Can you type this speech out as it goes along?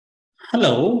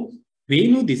Hello,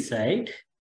 Venu this side.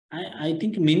 I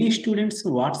think many students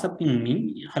WhatsApping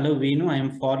me. Hello, Venu, I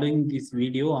am following this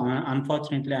video.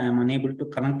 Unfortunately, I am unable to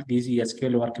connect this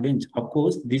SQL Workbench. Of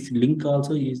course, this link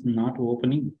also is not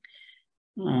opening.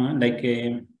 Like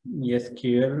a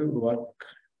SQL Workbench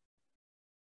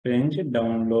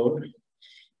download.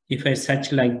 If I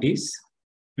search like this,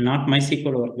 not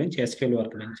MySQL Workbench, SQL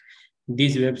Workbench.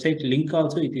 This website link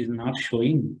also it is not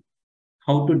showing.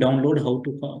 How to download, how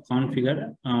to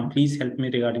configure, please help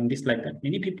me regarding this, like that.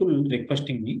 Many people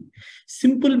requesting me.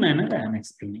 Simple manner I am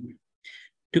explaining.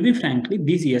 To be frankly,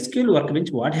 this SQL Workbench,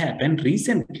 what happened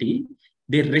recently,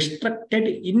 they restricted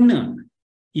in,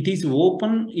 it is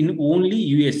open in only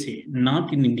USA,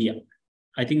 not in India.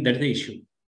 I think that's the issue.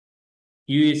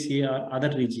 USA or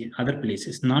other region, other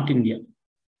places, not India.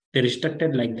 They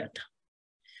restricted like that.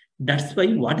 That's why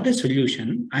what is the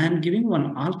solution? I am giving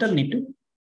one alternative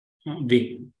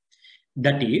way.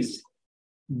 That is,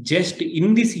 just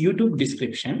in this YouTube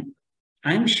description,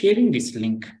 I am sharing this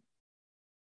link.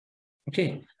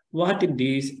 Okay, what are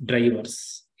these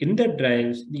drivers? In the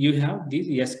drives, you have this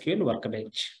SQL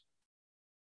Workbench.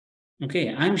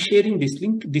 Okay, I am sharing this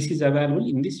link. This is available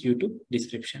in this YouTube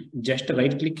description. Just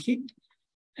right click it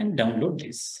and download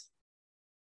this.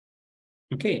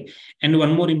 Okay, and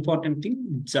one more important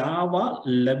thing, Java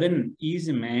 11 is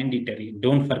mandatory.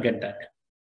 Don't forget that.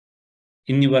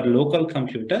 In your local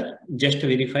computer, just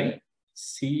verify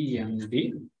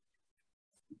CMD.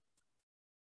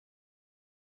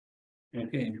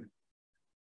 Okay.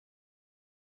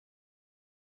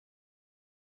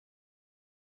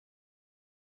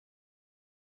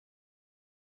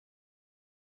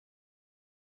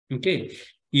 Okay.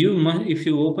 You must, if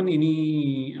you open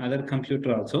any other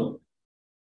computer also.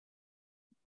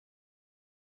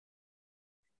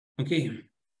 Okay.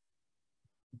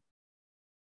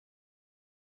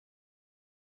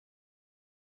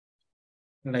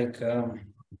 Like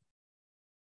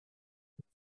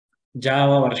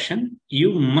Java version,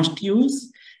 you must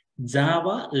use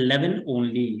Java 11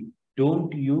 only.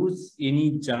 Don't use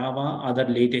any Java other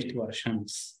latest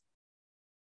versions.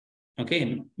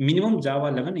 Okay, minimum Java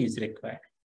 11 is required.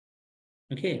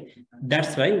 Okay,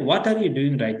 that's why what are you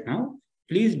doing right now?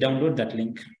 Please download that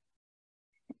link.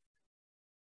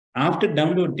 After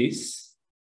download this,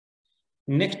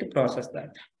 next process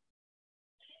that.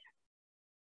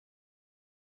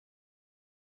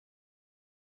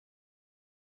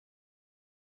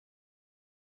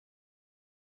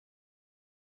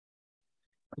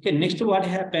 Okay, next what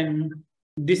happened?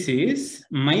 This is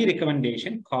my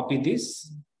recommendation. Copy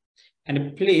this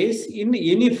and place in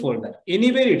any folder.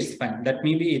 Anywhere it's fine. That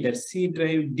may be either C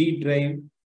drive, D drive,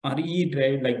 or E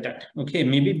drive, like that. Okay,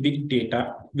 maybe big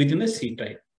data within the C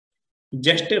drive.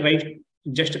 Just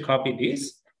copy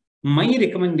this. My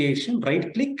recommendation,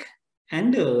 right click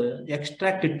and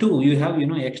extract to. You have,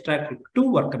 extract to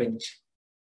workbench.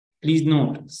 Please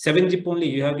note, 7-zip only.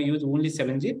 You have to use only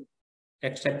 7-zip.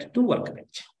 Extract to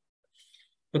workbench.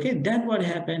 Okay, then what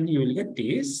happened? You will get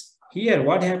this. Here,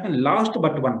 what happened? Last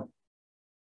but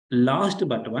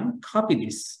one, copy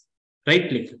this. Right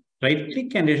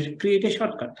click and create a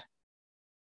shortcut.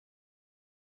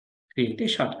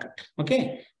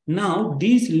 Okay. Now,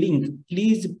 this link,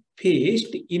 please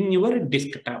paste in your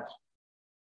desktop.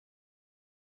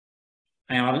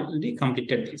 I already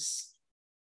completed this.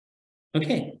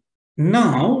 Okay.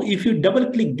 Now, if you double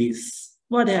click this,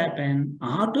 what happened?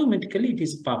 Automatically, it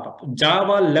is pop up.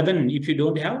 Java 11, if you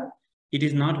don't have, it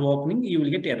is not opening, you will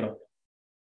get error.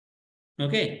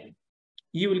 Okay.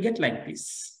 You will get like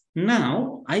this.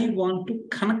 Now, I want to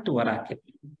connect to Oracle.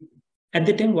 At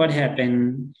the time, what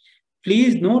happened?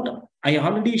 Please note, I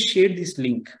already shared this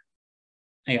link.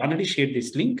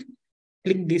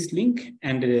 Click this link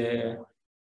and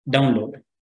download.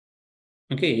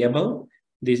 Okay, above,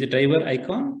 there is a driver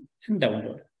icon and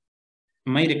download.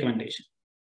 My recommendation.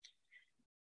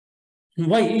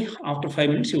 Why? After 5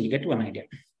 minutes, you will get one idea.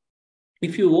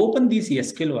 If you open this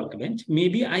SQL Workbench,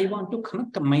 maybe I want to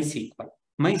connect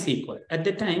MySQL. At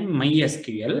the time,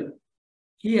 MySQL,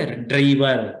 here,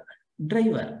 driver.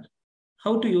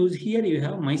 How to use? Here you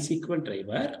have MySQL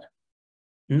driver.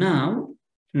 Now,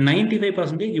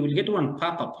 95% you will get one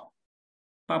pop-up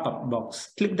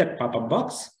box. Click that pop-up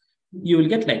box. You will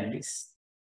get like this.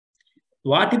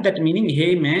 What is that meaning?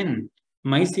 Hey man,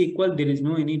 MySQL, there is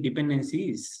no any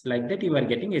dependencies. Like that, you are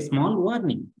getting a small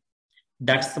warning.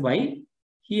 That's why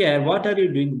here, what are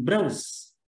you doing?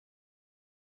 Browse.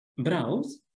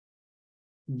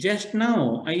 Just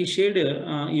now, I shared,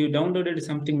 you downloaded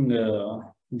something,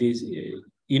 this,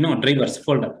 drivers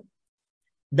folder.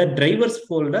 The drivers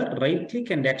folder, right click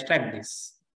and extract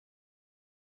this.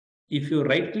 if you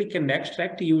right click and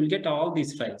extract, you will get all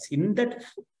these files. In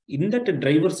that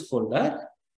drivers folder,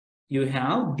 you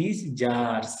have these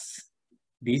jars.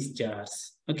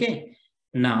 Okay.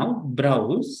 Now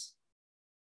browse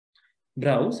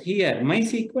here,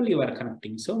 MySQL you are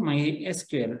connecting. So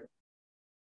MySQL.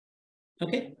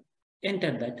 Okay.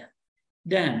 Enter that.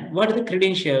 Then what are the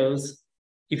credentials?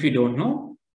 If you don't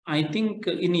know, I think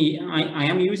I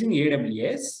am using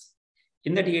AWS.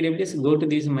 In that AWS, go to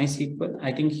this MySQL.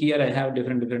 I think here I have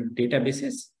different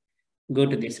databases. Go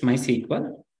to this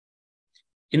MySQL.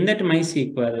 In that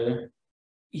MySQL,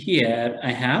 here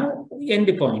I have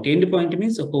endpoint. Endpoint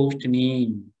means a host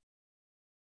name.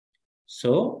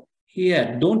 So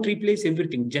here, don't replace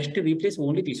everything. Just replace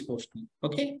only this host name.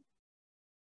 Okay.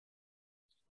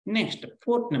 Next,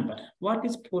 port number. What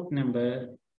is port number?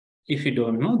 If you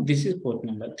don't know, this is port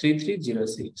number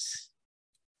 3306.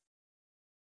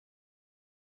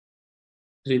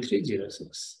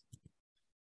 3306.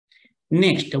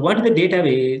 Next, what is the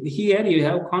database? Here you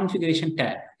have configuration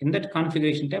tab. In that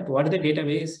configuration tab, what is the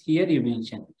database? Here you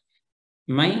mention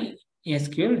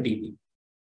MySQL DB.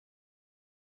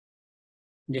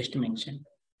 Just mention.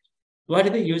 What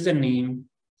is the username?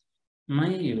 My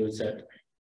user.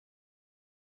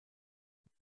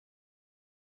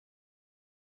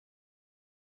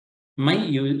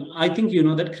 I think you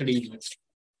know that credentials.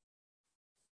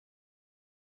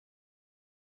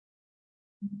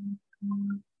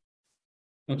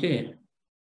 Okay.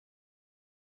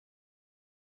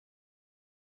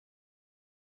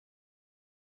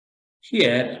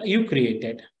 Here you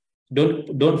created.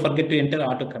 Don't forget to enter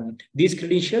auto commit. These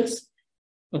credentials.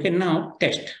 Okay, now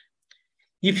test.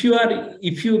 If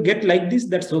you get like this,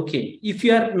 that's okay. If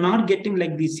you are not getting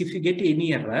like this, if you get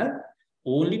any error,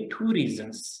 only two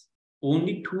reasons.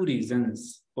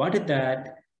 What is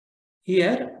that?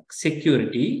 Here,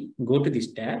 security, go to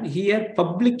this tab. Here,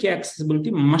 public accessibility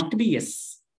must be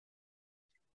yes.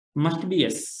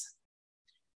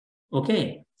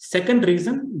 Okay. Second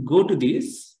reason, go to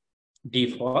this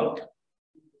default.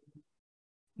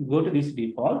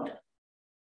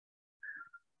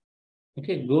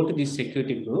 Okay, go to this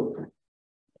security group.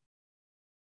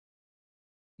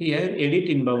 Here, edit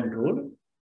inbound rule.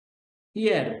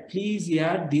 Here, please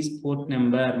add this port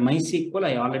number. MySQL,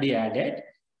 I already added.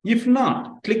 If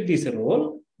not, click this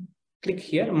role. Click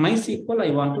here. MySQL,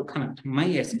 I want to connect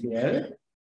MySQL.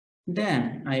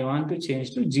 Then I want to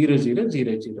change to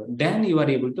 0000. Then you are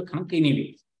able to connect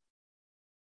anyway.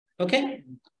 Okay.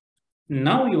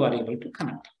 Now you are able to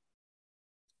connect.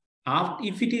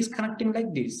 If it is connecting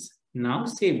like this, now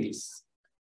save this.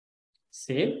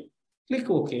 Save. Click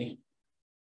OK.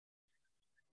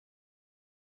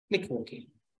 Click OK.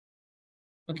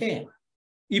 Okay.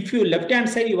 If you left-hand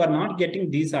side, you are not getting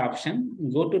this option,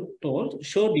 go to tool,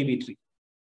 show DB tree.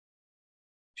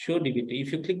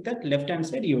 If you click that left-hand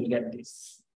side, you will get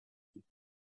this.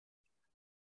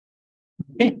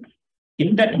 Okay.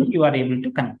 In that, you are able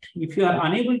to connect. If you are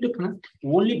unable to connect,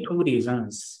 only two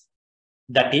reasons.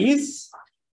 That is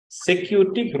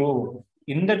security group.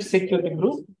 In that security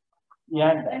group,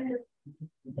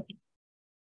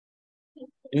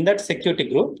 in that security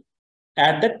group,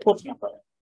 add that port number.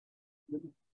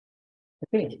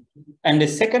 Okay. And the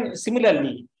second,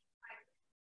 similarly,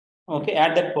 okay,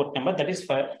 add that port number. That is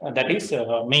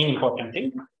main important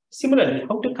thing. Similarly,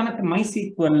 how to connect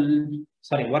MySQL,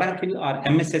 Oracle or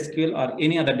MS SQL or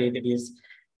any other database,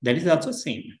 that is also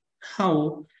same.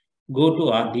 How? Go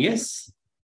to RDS.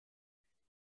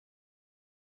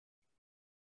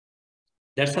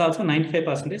 That's also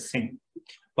 95% same.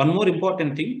 One more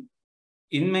important thing,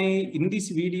 in this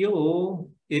video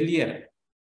earlier,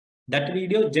 that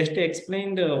video just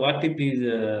explained what is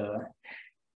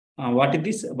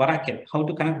this Oracle, how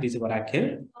to connect this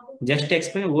Oracle. Just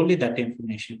explain only that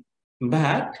information.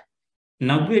 But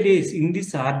nowadays in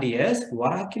this RDS,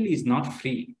 Oracle is not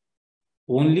free.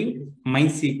 Only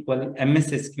MySQL,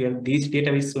 MS SQL, these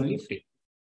databases only free.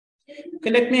 Okay,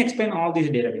 let me explain all these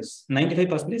databases.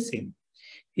 95% is same.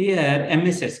 Here,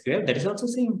 MS SQL, that is also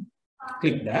same.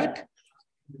 Click that.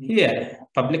 Here,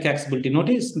 public accessibility.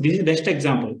 Notice, this is just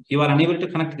example. You are unable to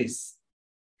connect this.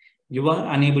 You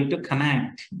are unable to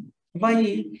connect.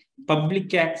 Why?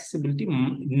 Public accessibility,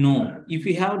 no. If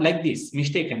you have like this,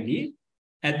 mistakenly,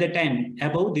 at the time,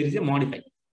 above there is a modify.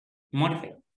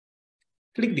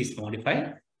 Click this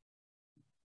modify.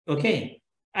 Okay.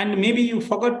 And maybe you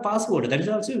forgot password. That is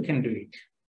also you can do it.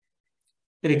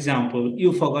 For example,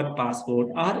 you forgot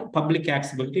password or public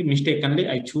accessibility, mistakenly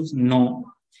I choose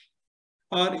no.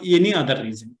 Or any other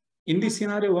reason. In this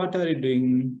scenario, what are you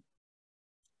doing?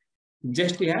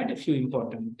 Just add a few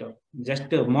important,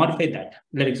 just modify that.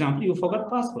 For example, you forgot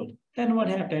password. Then what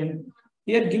happened?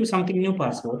 Here, give something new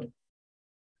password.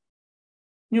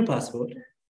 New password.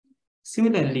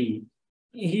 Similarly,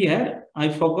 here I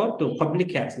forgot to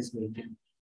public accessibility.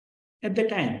 At the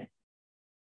time,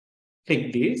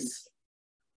 click this.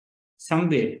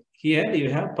 Somewhere here you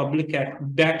have public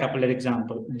backup, for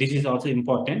example. This is also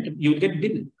important. You get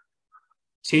bill.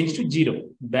 Change to 0.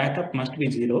 Backup must be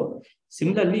 0.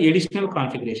 Similarly, additional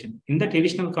configuration. In that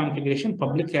additional configuration,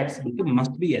 public accessibility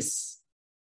must be yes.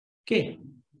 Okay.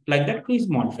 Like that, please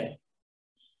modify.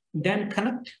 Then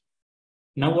connect.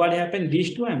 Now what happened?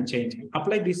 These two I am changing.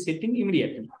 Apply this setting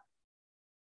immediately.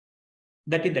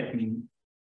 That is that means.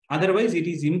 Otherwise, it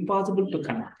is impossible to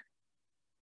connect.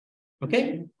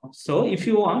 Okay. So if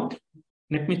you want,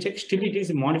 let me check. Still it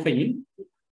is modifying.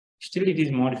 Still it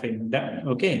is modifying. That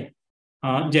okay.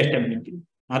 Just a minute.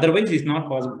 Otherwise, it's not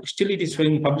possible. Still it is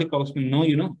showing public also. No,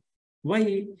 you know. Why?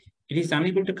 It is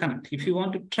unable to connect. If you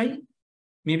want to try,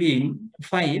 maybe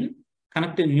file,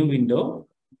 connect a new window,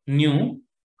 new,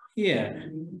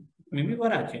 here, maybe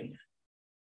Oracle.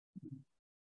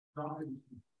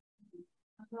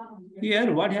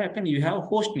 Here, what happened? You have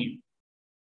host name.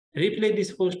 Replay this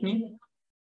host name.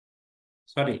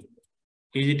 Sorry,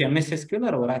 is it MS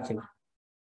SQL or Oracle?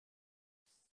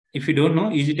 If you don't know,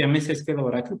 is it MS SQL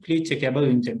or Oracle? Please check above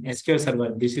engine. SQL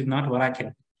Server. This is not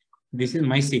Oracle. This is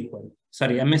MySQL.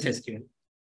 Sorry, MS SQL.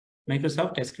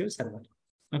 Microsoft SQL Server.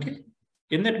 Okay.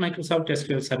 In that Microsoft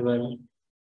SQL Server,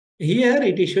 here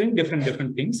it is showing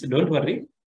different things. Don't worry.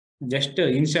 Just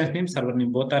instance name, server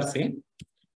name, both are same.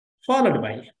 Followed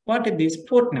by, what is this?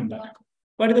 Port number.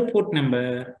 What is the port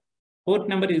number? Port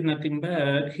number is nothing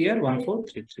but here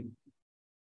 1433.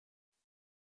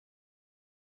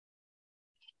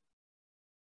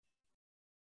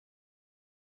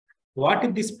 What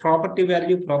is this property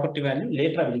value? Property value,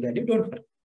 later I will get it, don't worry.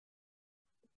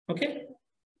 Okay.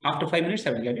 After 5 minutes,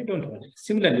 I will get it, don't worry.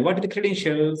 Similarly, what are the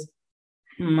credentials?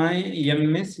 My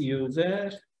MS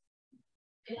user.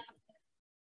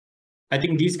 I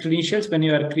think these credentials, when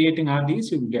you are creating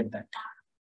RDS, you will get that.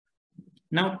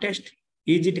 Now test,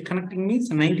 is it connecting means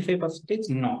 95%?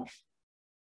 No.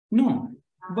 No.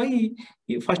 Why?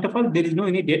 First of all, there is no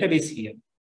any database here.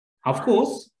 Of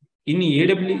course, in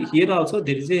AWS here also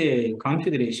there is a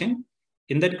configuration.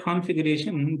 In that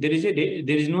configuration, there is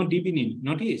no DB name.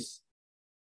 Notice,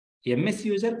 MS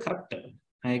user correct.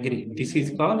 I agree. This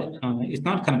is called it's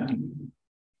not connecting.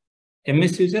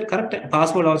 MS user correct,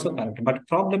 password also correct. But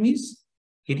problem is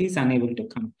it is unable to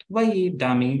connect. Why?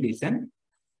 The main reason.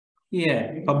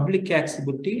 Yeah, public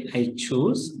accessibility. I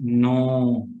choose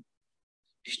no.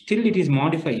 Still it is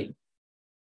modifying.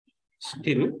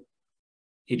 Still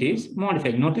it is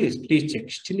modifying. Notice, please check.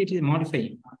 Still it is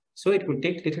modifying. So it will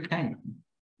take little time.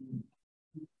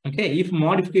 Okay, if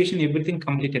modification everything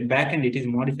completed backend it is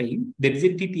modifying, there is a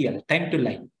TTL, time to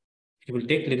live. It will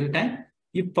take little time.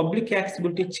 If public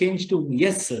accessibility change to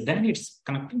yes, then it's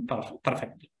connecting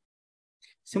perfectly.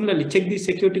 Similarly, check the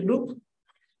security group.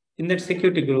 In that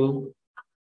security group,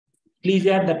 please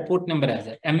add that port number as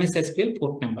a MS SQL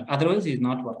port number. Otherwise, it is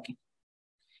not working.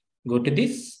 Go to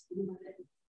this.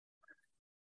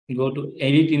 Go to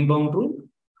edit inbound rule.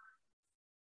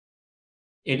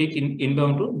 Edit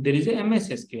inbound rule. There is a MS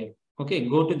SQL. Okay,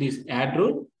 go to this add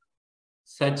rule.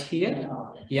 Search here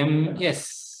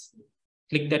MS.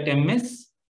 Click that MS.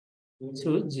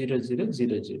 So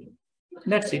 0000.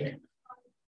 That's it.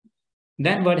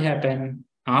 Then what happened?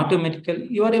 Automatically,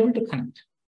 you are able to connect.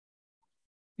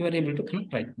 You are able to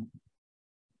connect right now.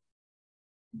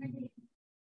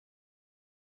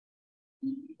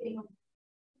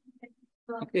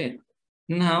 Okay.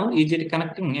 Now, is it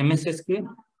connecting MS SQL?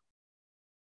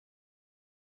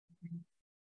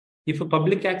 If a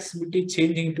public accessibility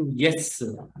changing to yes,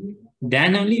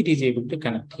 then only it is able to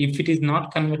connect. If it is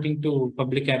not converting to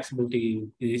public accessibility,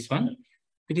 this one,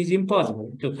 it is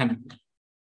impossible to connect.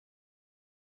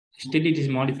 Still it is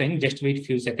modifying, just wait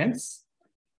few seconds.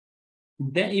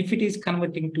 Then if it is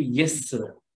converting to yes,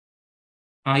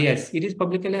 yes, it is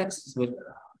publicly accessible.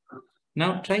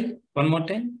 Now try one more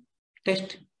time,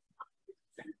 test.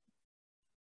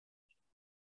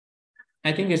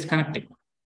 I think it's connecting.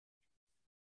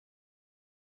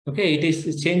 Okay, it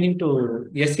is changing to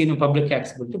yes in public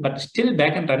accessibility, but still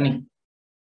back and running.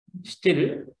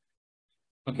 Still,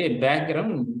 okay,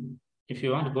 background, if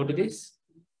you want to go to this,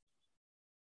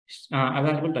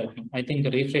 available right now. I think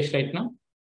refresh right now.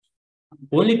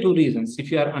 Only 2 reasons.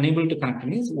 If you are unable to connect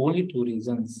means only 2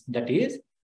 reasons. That is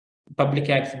public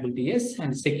accessibility yes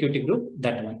and security group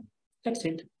that one. That's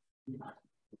it.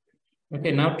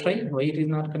 Okay, now try why it is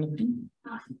not connecting.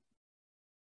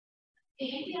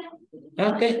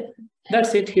 Okay,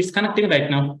 that's it. It's connecting right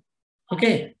now.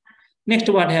 Okay. Next,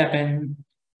 what happened?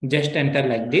 Just enter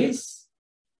like this.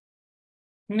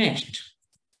 Next,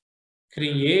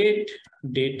 create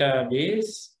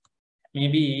database,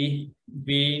 maybe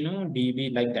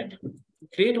DB like that.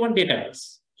 Create one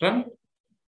database, run.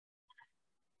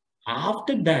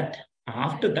 After that,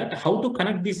 how to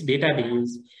connect this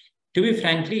database? To be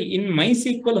frankly, in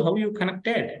MySQL, how you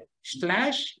connected?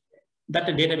 Slash that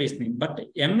database name, but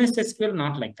MS SQL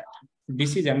not like that.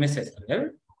 This is MS SQL.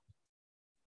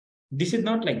 This is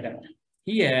not like that.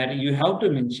 Here you have to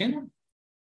mention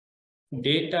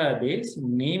database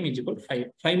name is equal 5.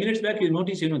 5 minutes back, you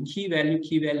notice, key value.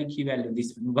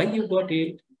 This one. Why you got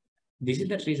it? This is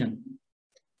the reason.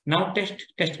 Now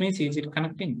test means is it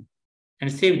connecting?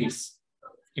 And save this.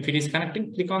 If it is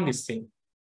connecting, click on this save.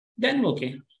 Then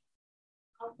okay.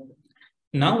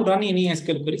 Now run any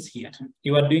SQL queries here.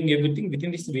 You are doing everything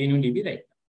within this venumDB, right?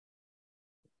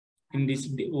 In this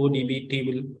ODB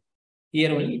table,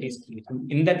 here only it is clear.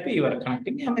 In that way, you are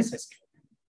connecting MS SQL.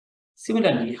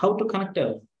 Similarly, how to connect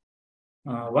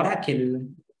Oracle?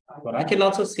 Oracle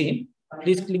also same.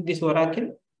 Please click this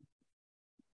Oracle.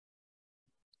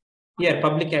 Here,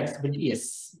 public accessibility,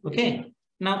 yes. Okay.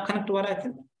 Now connect to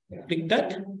Oracle. Click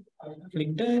that,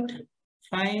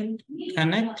 file,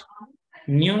 connect,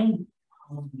 new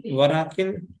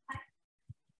Oracle.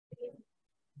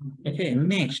 Okay,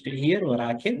 next here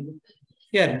Oracle.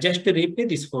 Here, just replay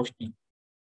this host name.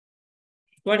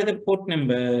 What is the port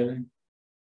number?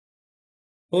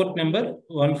 Port number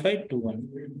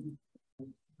 1521.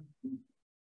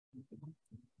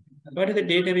 What is the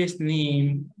database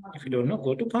name? If you don't know,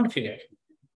 go to configure.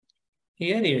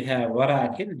 Here you have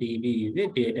Oracle DB is the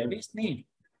database name.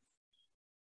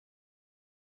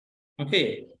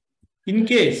 Okay. In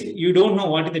case you don't know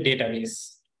what is the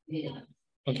database.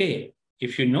 Okay.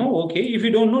 If you know, okay. If you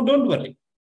don't know, don't worry.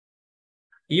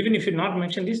 Even if you not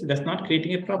mention this, that's not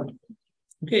creating a problem.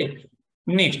 Okay.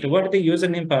 Next, what is the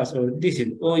username password? This is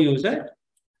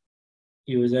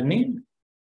username.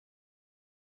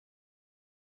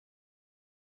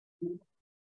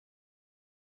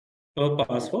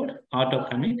 Password, auto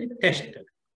commit, test.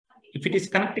 If it is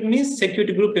connecting means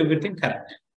security group, everything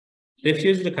correct.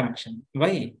 Refuse the connection.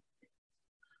 Why?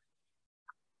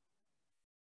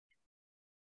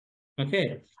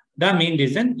 Okay. The main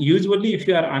reason, usually if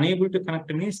you are unable to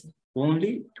connect means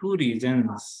only 2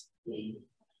 reasons.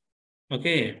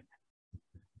 Okay.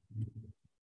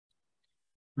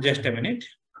 Just a minute.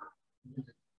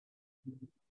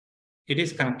 It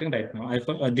is connecting right now. I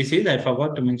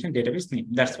forgot to mention database name.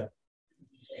 That's why.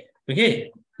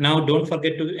 Okay. Now don't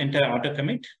forget to enter auto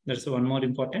commit. That's one more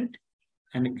important.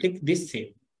 And click this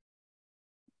save.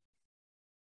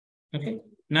 Okay.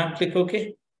 Now click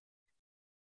OK.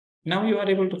 Now you are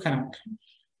able to connect.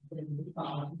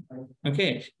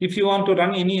 Okay. If you want to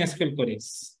run any SQL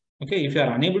queries, okay. If you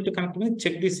are unable to connect,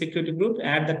 check this security group,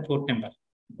 add that port number.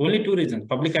 Only 2 reasons.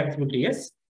 Public accessibility,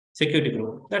 yes. Security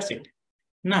group. That's it.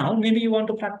 Now maybe you want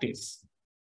to practice.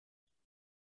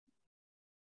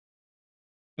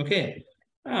 Okay.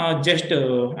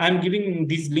 I'm giving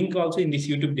this link also in this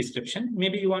YouTube description.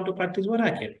 Maybe you want to practice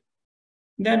Oracle.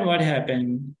 Then what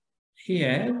happened?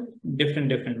 Here, different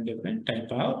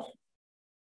type of.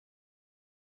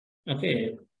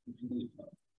 Okay.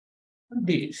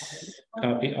 This.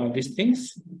 Copy all these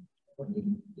things.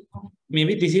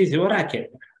 Maybe this is Oracle.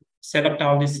 Select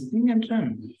all these things and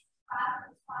run.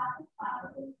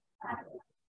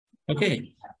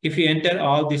 Okay. If you enter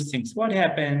all these things, what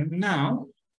happened? Now,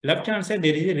 left-hand side,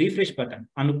 there is a refresh button.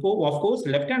 And of course,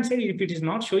 left-hand side, if it is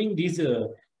not showing this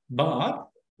bar,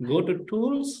 go to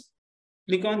Tools,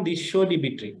 click on this Show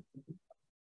DB tree.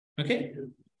 Okay.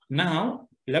 Now,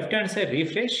 left-hand side,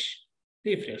 refresh.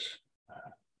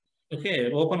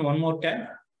 Okay. Open one more tab.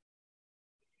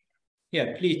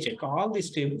 Here, please check all these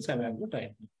tables available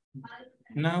right now.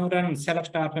 Now run select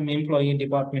staff and employee,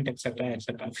 department, etc.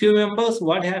 Few members,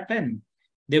 what happened?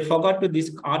 They forgot to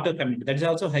this auto commit. That is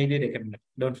also highly recommended.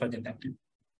 Don't forget that.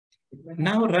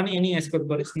 Now run any SQL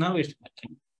queries. Now it's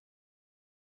working.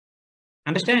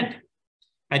 Understand?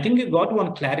 I think you got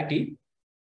one clarity.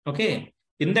 Okay.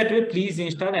 In that way, please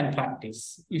install and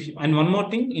practice. And one more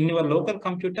thing, in your local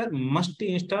computer, must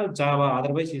install Java.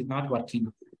 Otherwise, it's not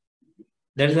working.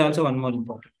 That is also one more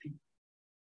important thing.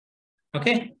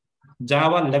 Okay.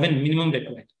 Java 11 minimum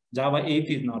required. Java 8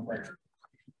 is not working.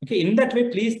 Okay, in that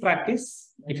way, please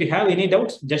practice. If you have any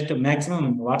doubts, just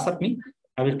maximum WhatsApp me.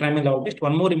 I will try my loudest.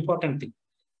 One more important thing.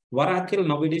 Oracle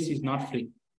nowadays is not free.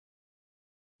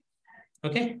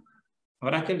 Okay,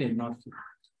 Oracle is not free.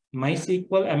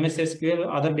 MySQL, MS SQL,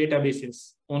 other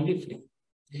databases only free.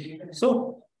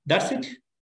 So that's it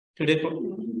today.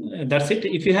 That's it.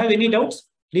 If you have any doubts,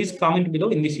 Please comment below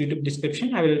in this YouTube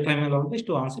description. I will try my best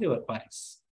to answer your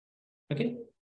queries. Okay.